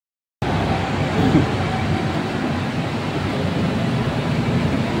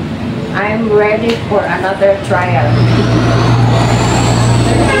I'm ready for another trial.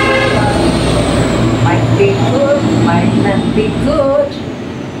 Might be good, might not be good,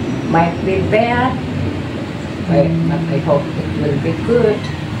 might be bad, but I hope it will be good.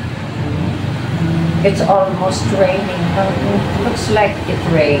 It's almost raining. Looks like it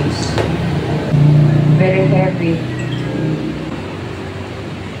rains. Very heavy.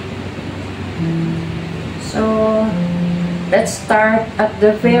 So let's start at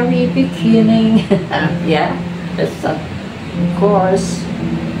the very beginning. Yeah, that's of course.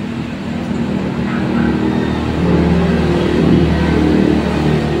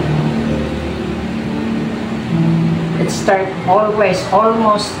 It starts always,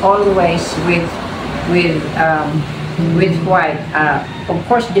 almost always with white. Of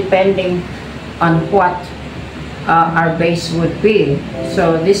course, depending on what our base would be.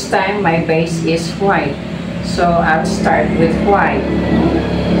 So this time my base is white. So I'll start with white.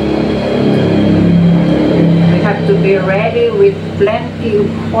 We have to be ready with plenty of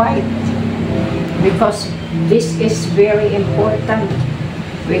white because this is very important.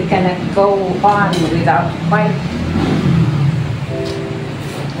 We cannot go on without white.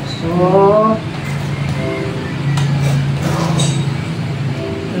 So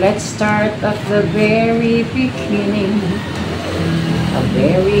let's start at the very beginning. A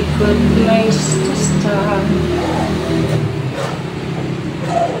very good place to start.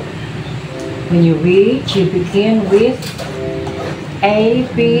 When you read, you begin with A,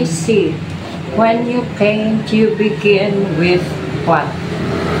 B, C. When you paint, you begin with what?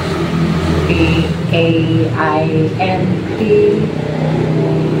 B, A, I, N, T.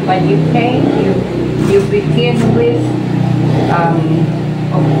 When you paint, you begin with,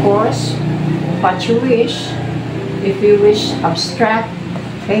 of course, what you wish. If you wish abstract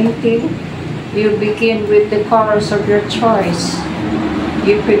painting, you begin with the colors of your choice.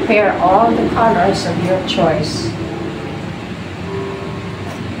 You prepare all the colors of your choice.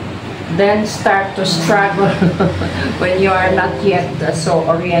 Then start to struggle when you are not yet so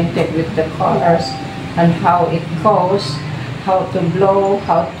oriented with the colors and how it goes, how to blow,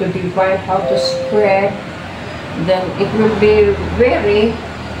 how to divide, how to spread. Then it will be very,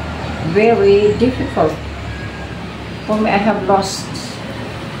 very difficult. For me, I have lost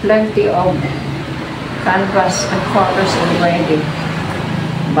plenty of canvas and colors already,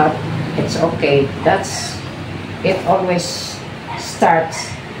 but it's okay. That's it. Always starts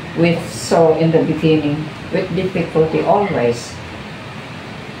with so in the beginning with difficulty always.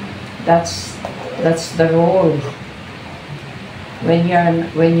 That's the rule. When you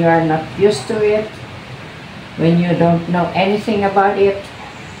are not used to it, when you don't know anything about it,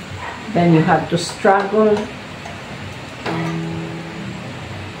 then you have to struggle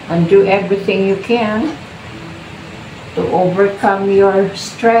and do everything you can to overcome your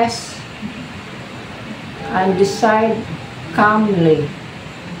stress and decide calmly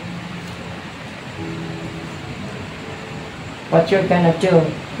what you're gonna do.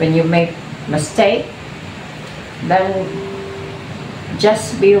 When you make mistake, then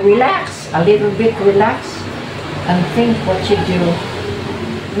just be relaxed, a little bit relaxed, and think what you do.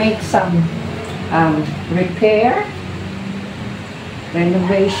 Make some repair,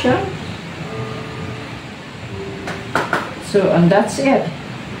 renovation. So, and that's it.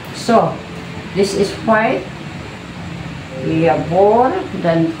 So this is white. We are bored.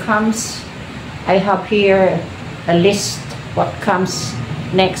 Then comes, I have here a list what comes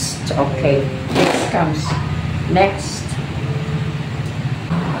next. Okay, this comes next.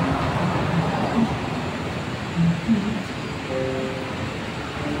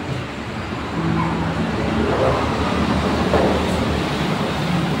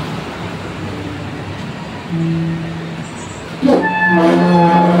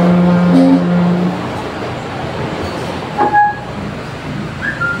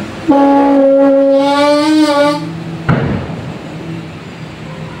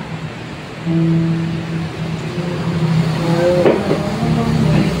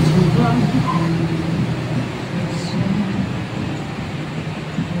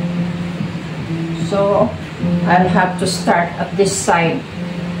 So I'll have to start at this side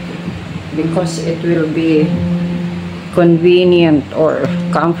because it will be convenient or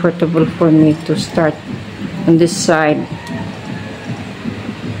comfortable for me to start on this side.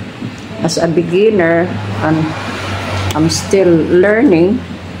 As a beginner, and I'm still learning,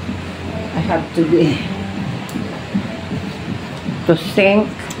 I have to think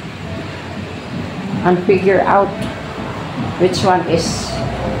and figure out which one is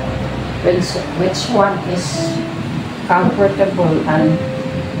comfortable and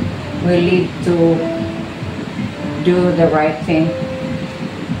will lead to do the right thing.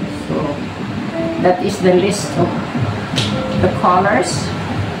 So That is the list of the colors.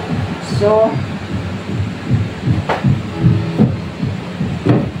 So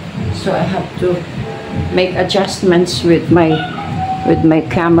I have to make adjustments with my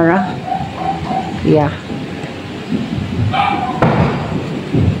camera. Yeah.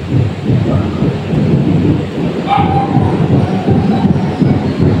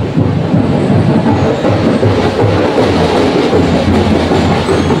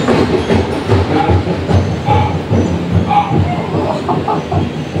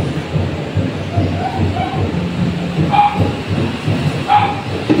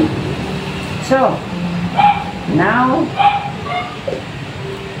 So now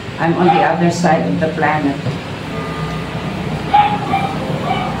I'm on the other side of the planet.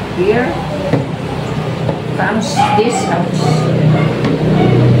 Here comes this house.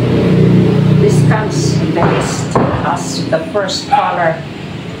 This comes in the list as the first color.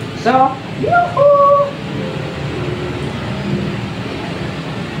 So, yoo-hoo!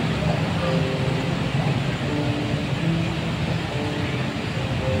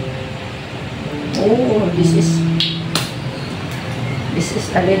 Oh, this is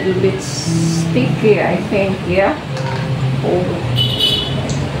a little bit sticky, I think, yeah. Oh.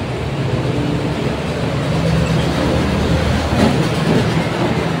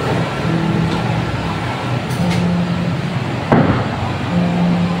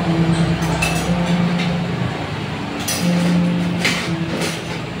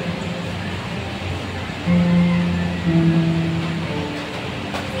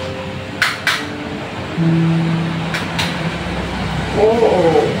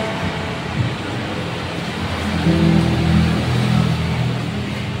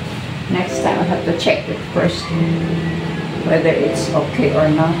 Next time I have to check it first, whether it's okay or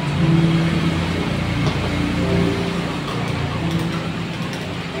not.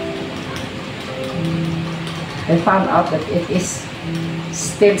 I found out that it is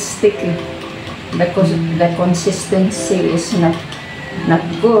still sticky because the consistency is not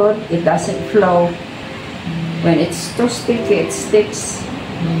good. It doesn't flow. When it's too sticky, it sticks.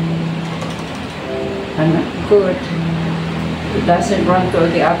 And not good. It doesn't run to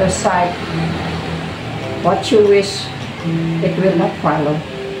the other side. What you wish, it will not follow.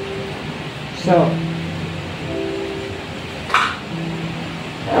 So,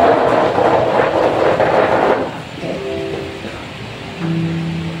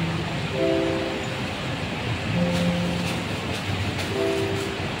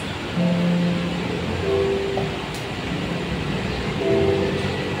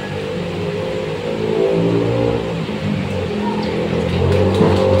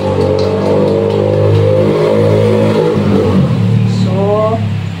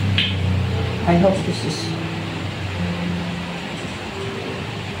 I hope this is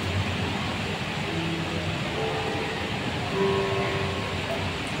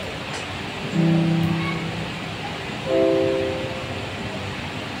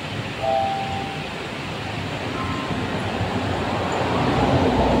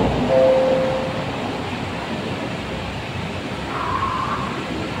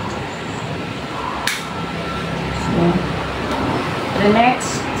the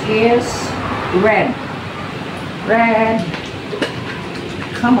next is red. Red.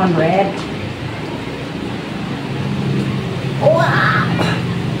 Come on, red. Wow.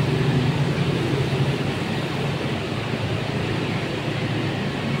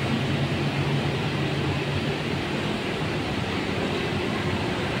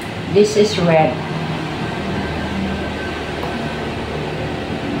 This is red.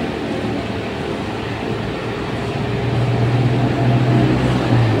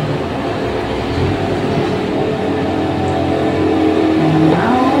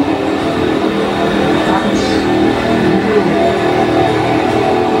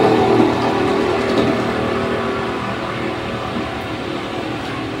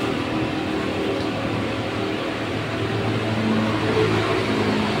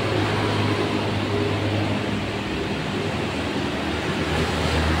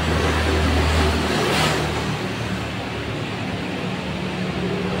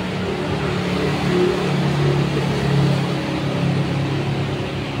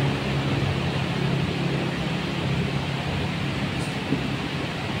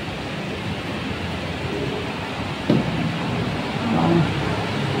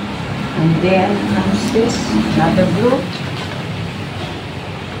 And then comes this, another blue.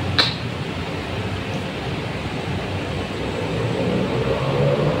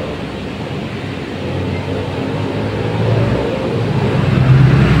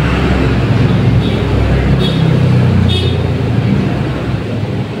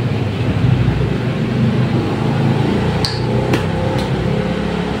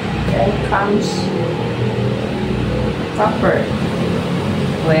 copper.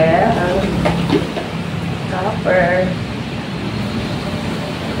 Well, copper.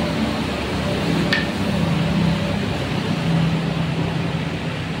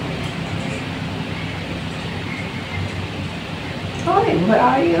 Hi, where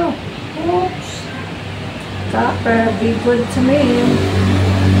are you? Oops. Copper, be good to me.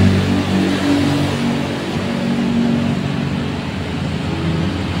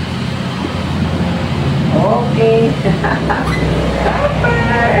 Okay.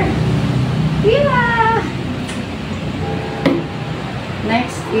 Copper. Yeah.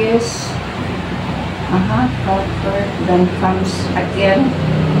 Next is copper. Then comes again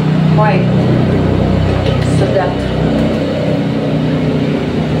white. So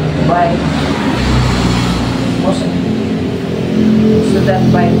that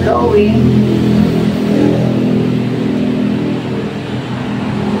by blowing,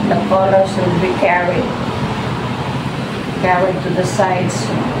 the colors will be carried to the sides.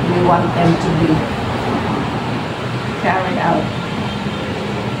 We want them to be carried out.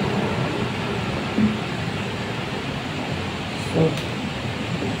 So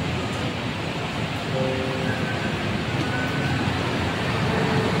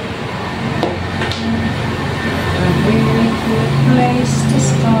a really good place to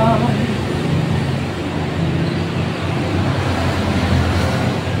start.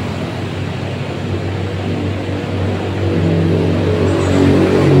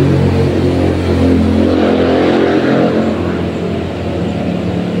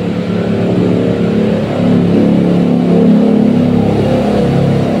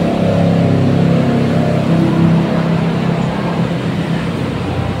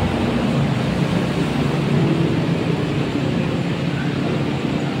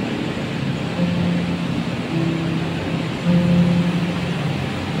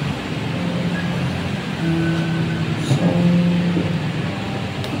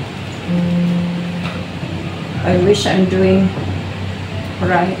 I wish I'm doing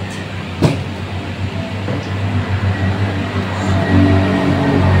right.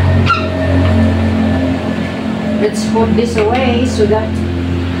 Let's put this away so that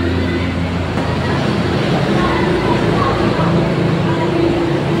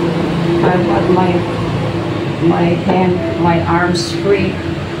I want my arms free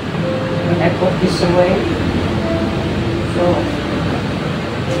when I put this away. So,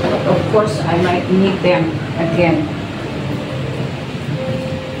 of course, I might need them again.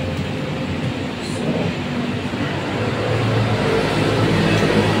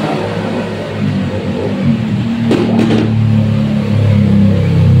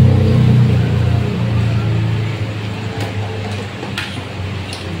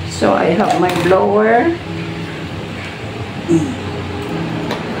 So I have my blower.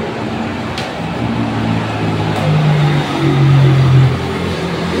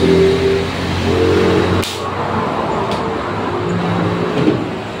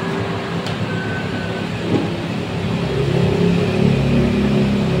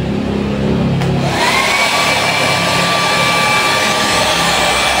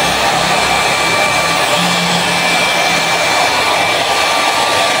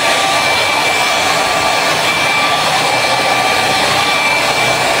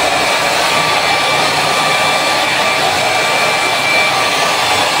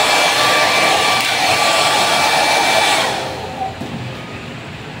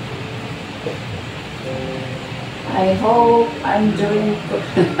 I hope I'm doing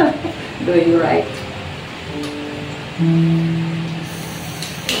doing right.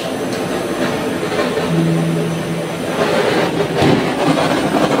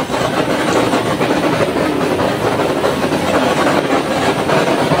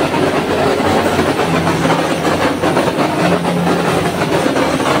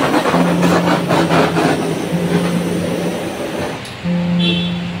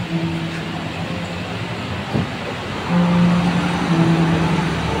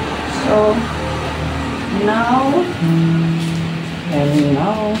 So now, and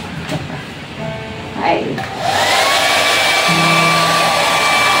now,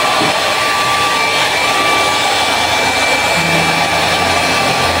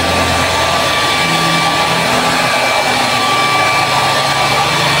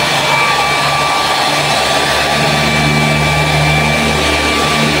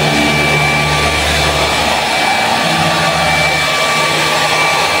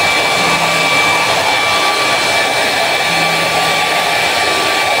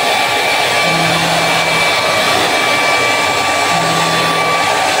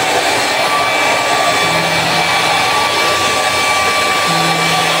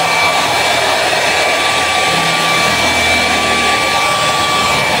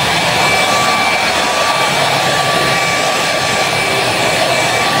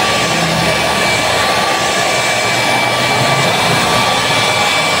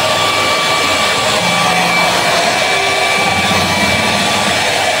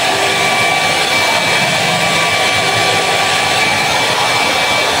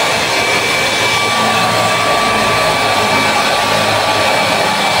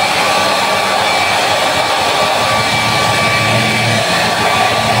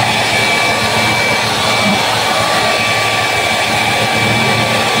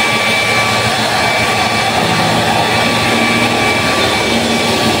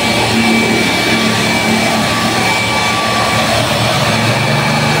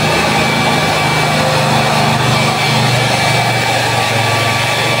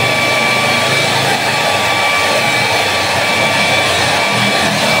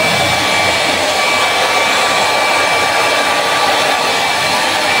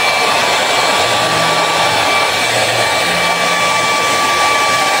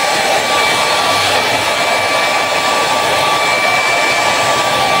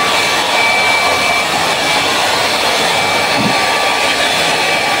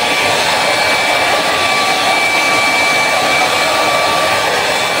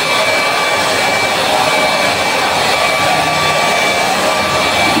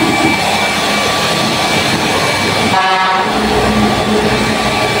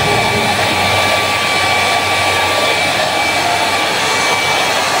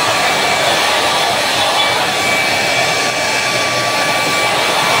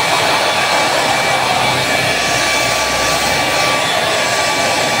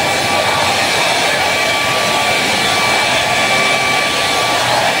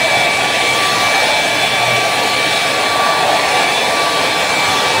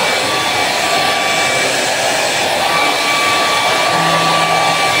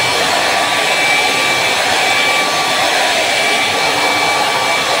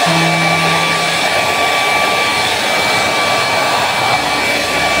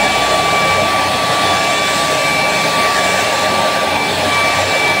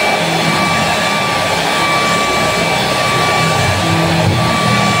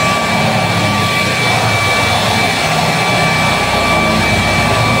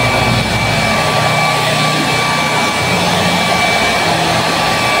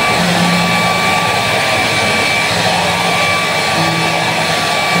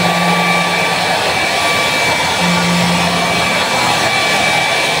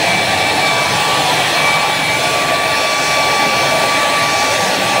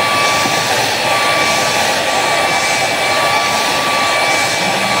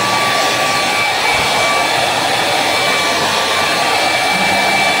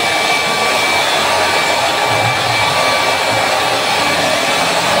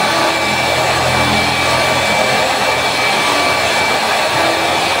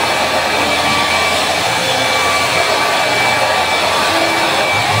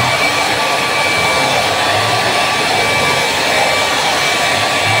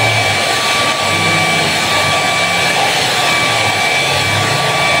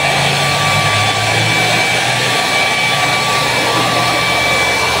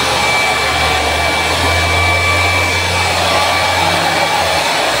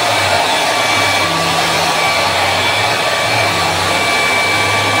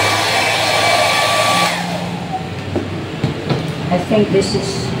 think this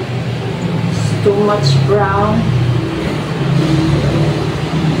is too much brown.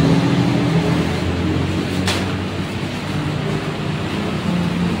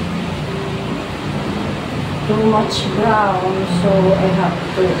 Too much brown, so I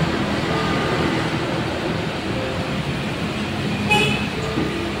have to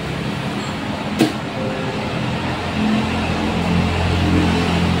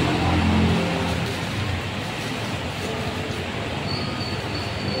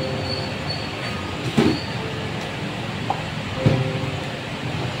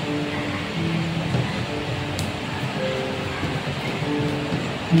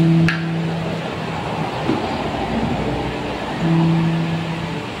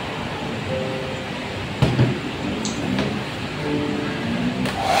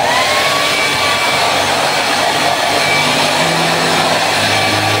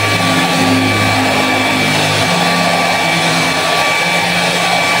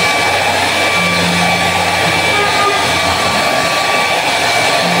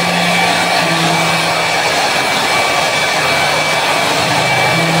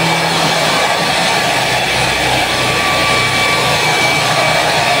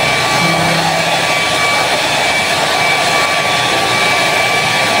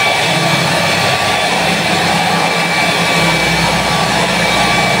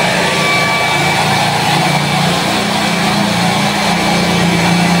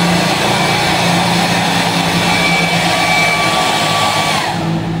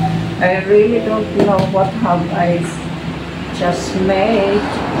I really don't know what have I just made.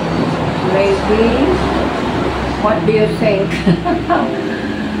 Maybe. What do you think?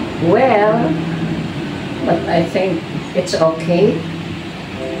 Well, but I think it's okay.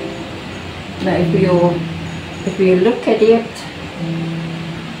 Now if you look at it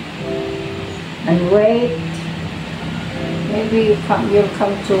and wait, maybe you'll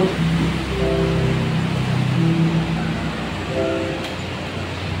come to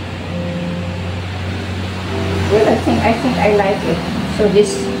well, I think I like it. So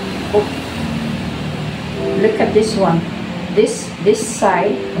this, oh, look at this one. This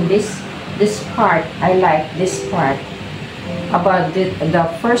side and this part, I like this part. About the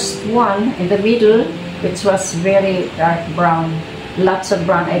first one in the middle, which was very dark brown, lots of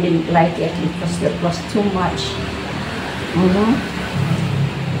brown, I didn't like it because it was too much.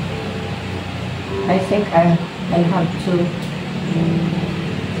 I think I have to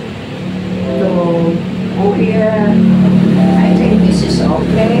oh yeah, I think this is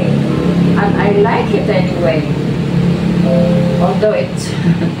okay, and I like it anyway. Although it's,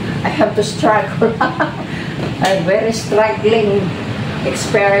 I have to struggle, a very struggling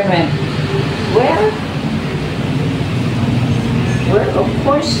experiment. Well, of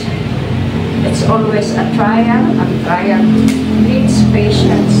course, it's always a trial, and trial needs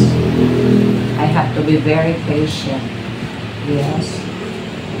patience. I have to be very patient. Yes,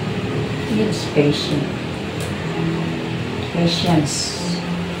 needs patience.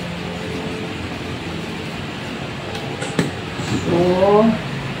 So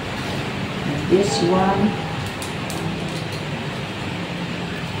this one,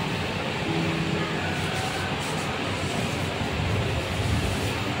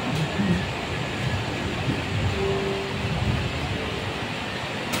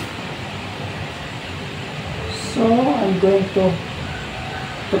 so I'm going to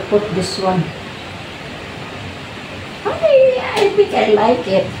put this one. I think I like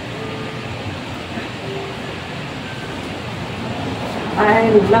it. I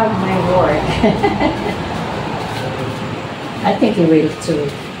love my work. I think you will too.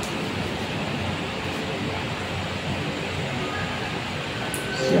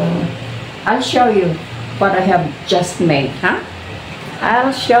 So I'll show you what I have just made, huh?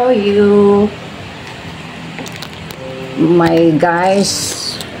 I'll show you, my guys.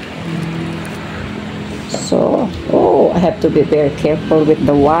 So, oh, I have to be very careful with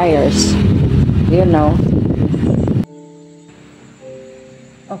the wires, you know.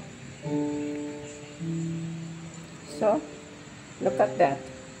 Oh. So, look at that.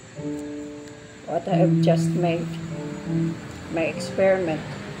 What I have just made. My experiment.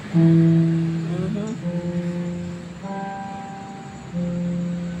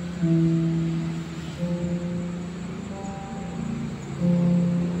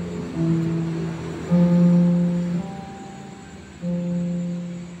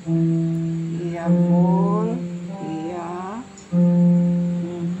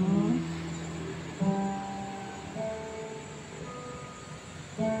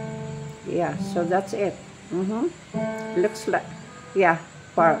 Yeah, so that's it. Looks like, yeah,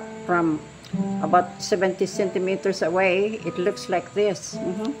 from about 70 centimeters away, it looks like this.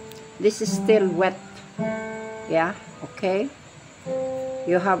 This is still wet. Yeah, okay.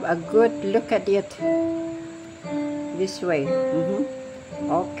 You have a good look at it this way.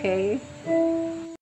 Okay.